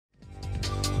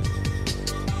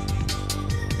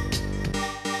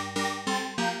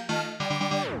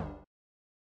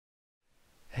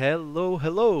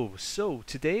Hello. So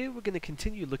today we're going to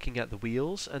continue looking at the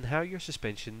wheels and how your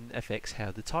suspension affects how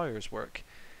the tires work.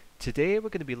 Today we're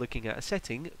going to be looking at a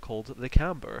setting called the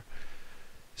camber.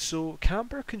 So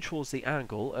camber controls the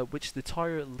angle at which the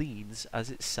tire leans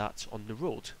as it's sat on the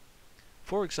road.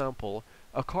 For example,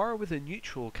 a car with a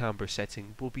neutral camber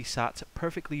setting will be sat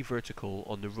perfectly vertical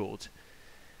on the road.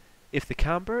 If the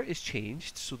camber is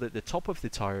changed so that the top of the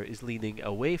tire is leaning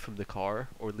away from the car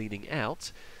or leaning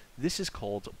out, this is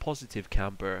called positive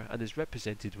camber and is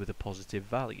represented with a positive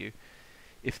value.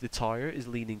 If the tire is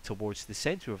leaning towards the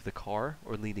center of the car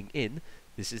or leaning in,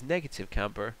 this is negative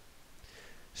camber.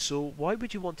 So why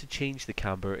would you want to change the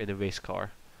camber in a race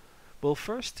car? Well,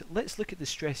 first, let's look at the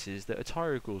stresses that a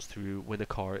tire goes through when a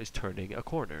car is turning a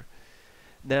corner.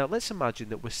 Now let's imagine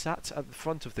that we're sat at the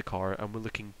front of the car and we're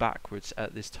looking backwards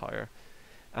at this tire.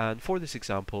 And for this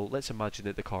example, let's imagine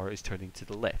that the car is turning to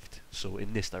the left, so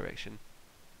in this direction.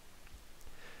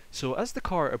 So as the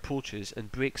car approaches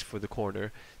and brakes for the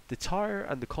corner, the tire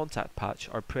and the contact patch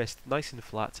are pressed nice and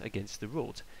flat against the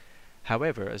road.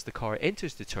 However, as the car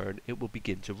enters the turn, it will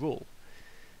begin to roll.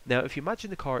 Now if you imagine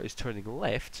the car is turning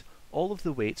left, all of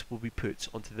the weight will be put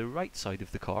onto the right side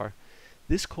of the car.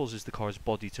 This causes the car's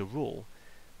body to roll.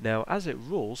 Now as it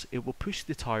rolls, it will push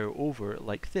the tire over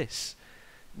like this.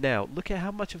 Now look at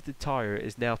how much of the tire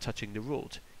is now touching the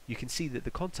road. You can see that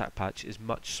the contact patch is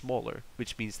much smaller,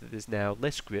 which means that there's now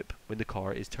less grip when the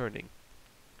car is turning.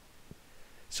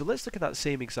 So let's look at that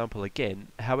same example again,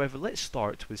 however let's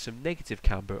start with some negative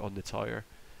camber on the tire.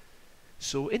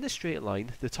 So in a straight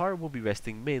line, the tire will be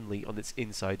resting mainly on its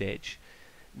inside edge.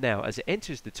 Now as it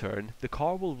enters the turn, the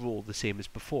car will roll the same as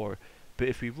before, but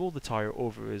if we roll the tire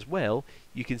over as well,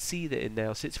 you can see that it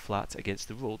now sits flat against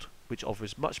the road, which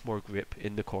offers much more grip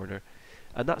in the corner.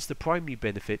 And that's the primary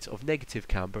benefit of negative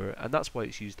camber, and that's why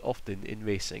it's used often in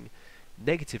racing.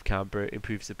 Negative camber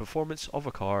improves the performance of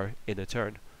a car in a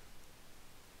turn.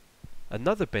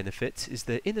 Another benefit is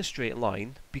that in a straight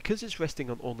line, because it's resting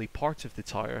on only part of the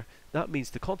tire, that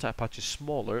means the contact patch is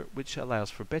smaller, which allows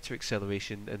for better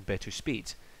acceleration and better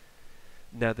speed.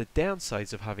 Now the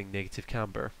downsides of having negative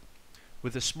camber.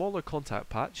 With a smaller contact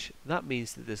patch, that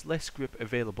means that there's less grip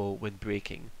available when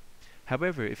braking.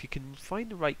 However, if you can find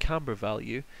the right camber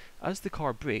value, as the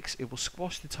car brakes, it will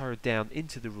squash the tire down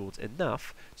into the road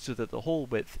enough so that the whole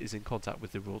width is in contact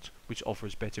with the road, which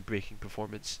offers better braking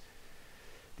performance.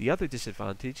 The other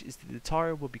disadvantage is that the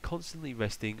tire will be constantly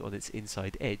resting on its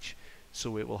inside edge,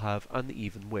 so it will have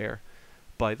uneven wear.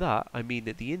 By that, I mean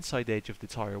that the inside edge of the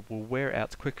tire will wear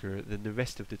out quicker than the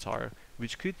rest of the tire,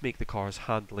 which could make the car's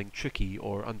handling tricky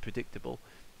or unpredictable.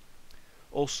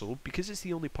 Also, because it's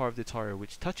the only part of the tire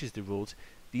which touches the road,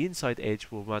 the inside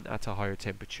edge will run at a higher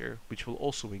temperature, which will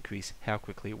also increase how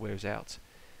quickly it wears out.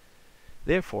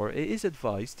 Therefore, it is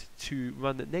advised to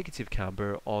run negative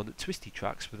camber on twisty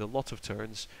tracks with a lot of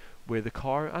turns, where the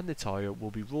car and the tire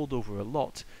will be rolled over a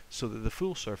lot, so that the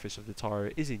full surface of the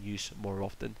tire is in use more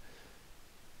often.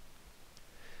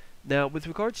 Now, with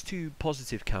regards to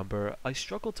positive camber, I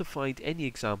struggle to find any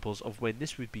examples of when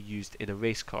this would be used in a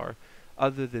race car,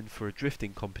 other than for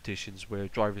drifting competitions where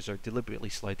drivers are deliberately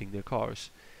sliding their cars.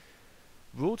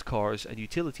 Road cars and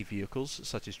utility vehicles,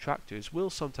 such as tractors, will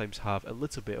sometimes have a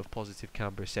little bit of positive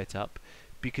camber set up,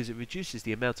 because it reduces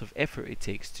the amount of effort it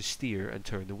takes to steer and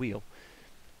turn the wheel.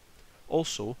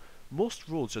 Also, most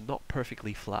roads are not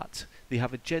perfectly flat. They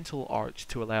have a gentle arch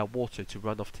to allow water to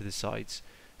run off to the sides,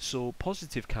 so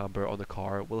positive camber on a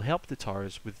car will help the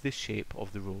tires with this shape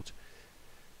of the road.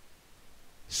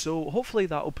 So hopefully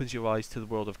that opens your eyes to the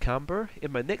world of camber.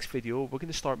 In my next video we're going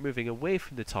to start moving away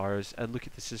from the tires and look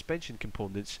at the suspension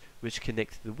components which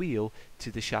connect the wheel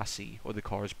to the chassis or the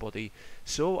car's body.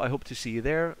 So I hope to see you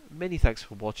there. Many thanks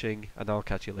for watching, and I'll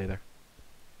catch you later.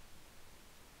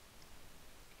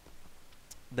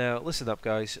 Now listen up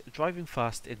guys, driving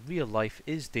fast in real life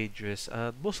is dangerous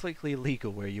and most likely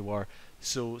illegal where you are,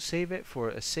 so save it for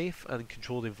a safe and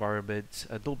controlled environment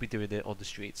and don't be doing it on the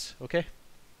streets, okay?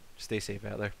 Stay safe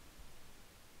out there.